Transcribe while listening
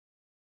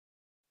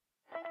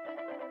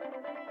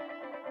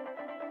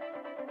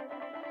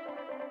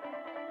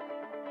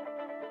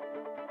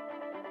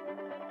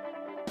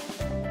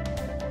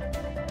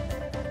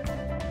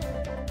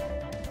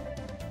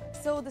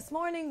So this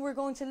morning we're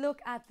going to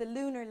look at the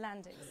lunar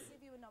landings.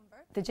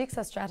 The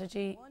JIGSAW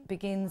strategy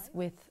begins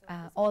with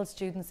all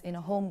students in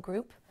a home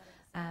group,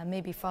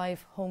 maybe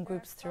 5 home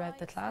groups throughout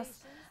the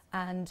class,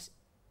 and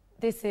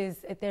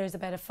there is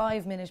about a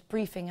 5-minute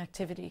briefing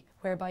activity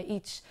whereby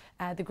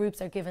the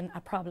groups are given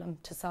a problem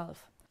to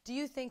solve. Do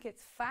you think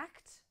it's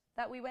fact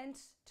that we went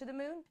to the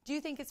moon? Do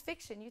you think it's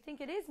fiction? You think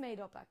it is made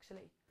up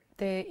actually?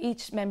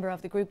 Each member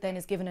of the group then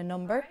is given a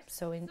number,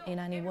 so in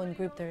any one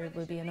group there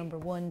will be a number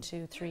 1,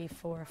 2, 3,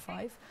 4,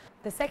 5.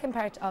 The second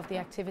part of the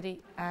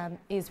activity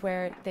is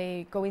where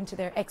they go into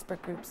their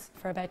expert groups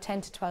for about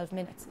 10 to 12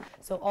 minutes.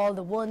 So all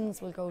the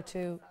 1s will go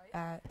to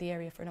the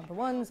area for number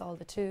 1s, all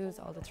the 2s,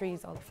 all the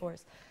 3s, all the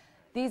 4s.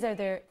 These are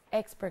their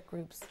expert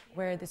groups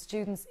where the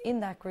students in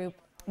that group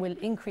will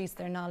increase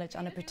their knowledge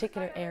on a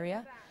particular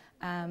area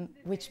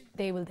which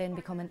they will then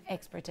become an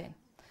expert in.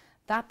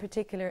 That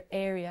particular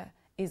area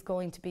is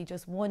going to be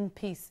just one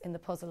piece in the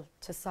puzzle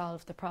to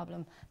solve the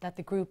problem that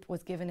the group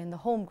was given in the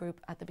home group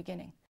at the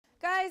beginning.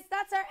 Guys,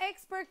 that's our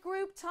expert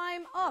group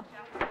time up.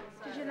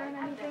 Did you learn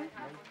anything?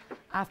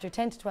 After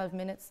 10 to 12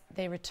 minutes,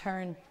 they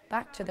return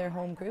back to their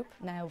home group,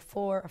 now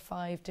 4 or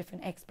 5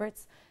 different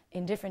experts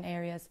in different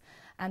areas,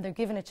 and they're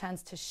given a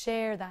chance to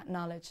share that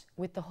knowledge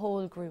with the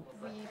whole group.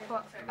 We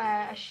put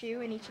a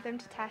shoe in each of them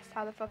to test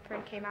how the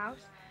footprint came out,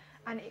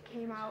 and it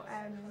came out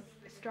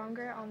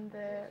stronger on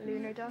the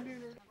lunar dust.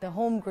 The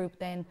home group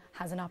then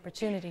has an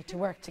opportunity to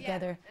work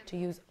together to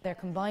use their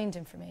combined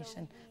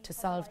information to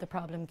solve the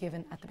problem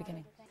given at the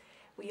beginning.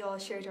 We all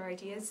shared our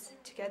ideas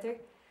together,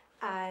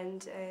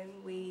 and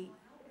when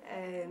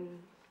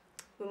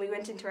we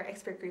went into our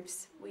expert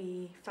groups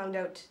we found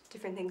out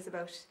different things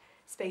about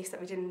space that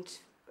we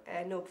didn't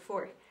know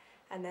before,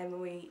 and then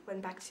when we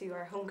went back to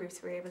our home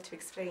groups we were able to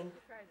explain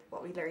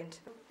what we learned.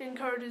 It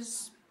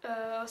encourages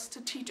us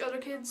to teach other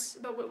kids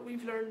about what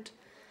we've learned,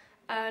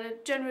 and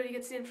it generally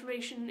gets the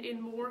information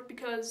in more,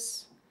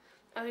 because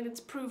I think it's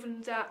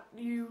proven that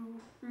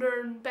you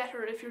learn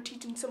better if you're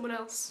teaching someone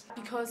else.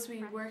 Because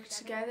we work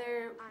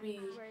together, we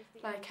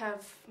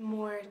have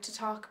more to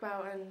talk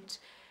about and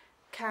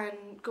can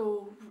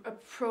go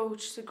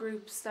approach the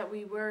groups that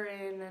we were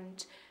in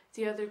and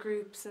the other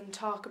groups and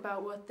talk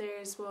about what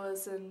theirs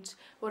was and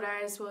what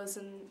ours was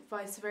and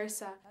vice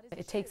versa.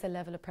 It takes a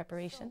level of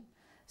preparation.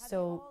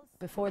 So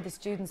before the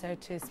students are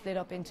to split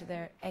up into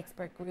their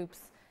expert groups,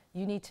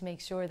 you need to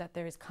make sure that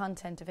there is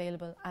content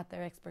available at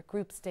their expert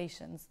group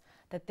stations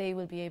that they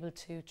will be able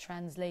to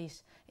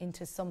translate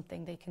into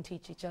something they can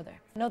teach each other.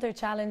 Another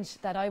challenge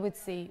that I would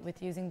see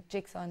with using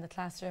JIGSAW in the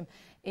classroom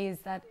is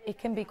that it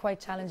can be quite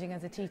challenging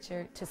as a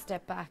teacher to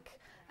step back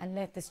and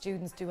let the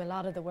students do a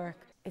lot of the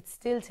work. It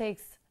still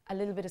takes a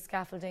little bit of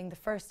scaffolding the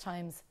first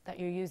times that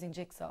you're using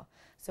JIGSAW.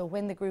 So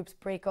when the groups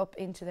break up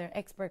into their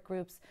expert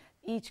groups,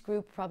 each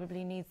group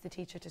probably needs the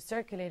teacher to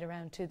circulate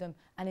around to them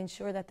and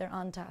ensure that they're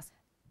on task.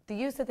 The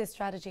use of this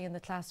strategy in the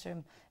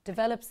classroom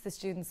develops the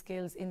students'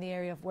 skills in the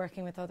area of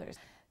working with others.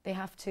 They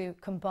have to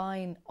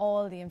combine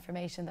all the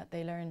information that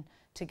they learn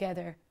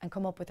together and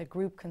come up with a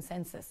group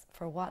consensus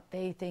for what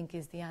they think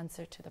is the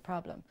answer to the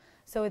problem.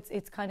 So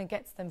it's kind of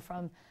gets them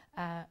from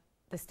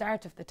the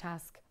start of the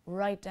task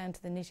right down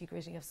to the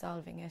nitty-gritty of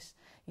solving it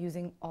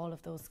using all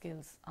of those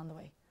skills on the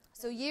way.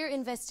 So you're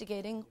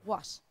investigating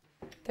what?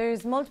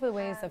 There's multiple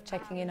ways of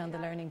checking in on the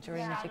learning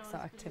during a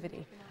JIGSAW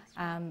activity,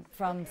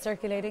 from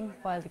circulating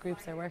while the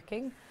groups are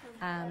working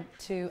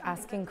to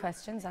asking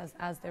questions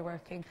as they're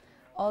working.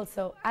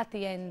 Also, at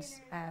the end,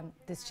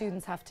 the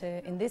students have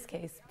to, in this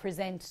case,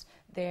 present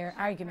their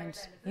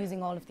argument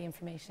using all of the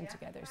information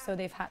together. So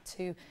they've had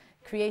to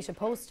create a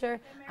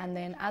poster and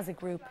then, as a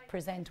group,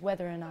 present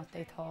whether or not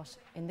they thought,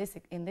 in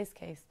this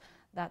case,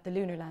 that the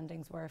lunar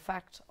landings were a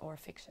fact or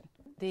fiction.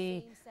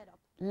 The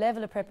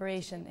level of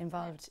preparation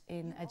involved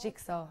in a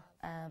JIGSAW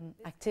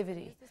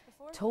activity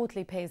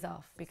totally pays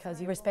off, because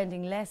you are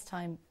spending less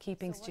time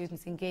keeping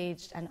students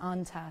engaged and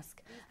on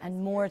task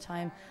and more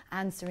time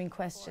answering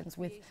questions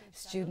with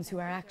students who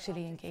are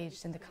actually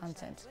engaged in the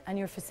content, and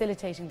you're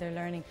facilitating their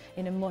learning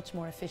in a much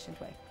more efficient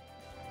way.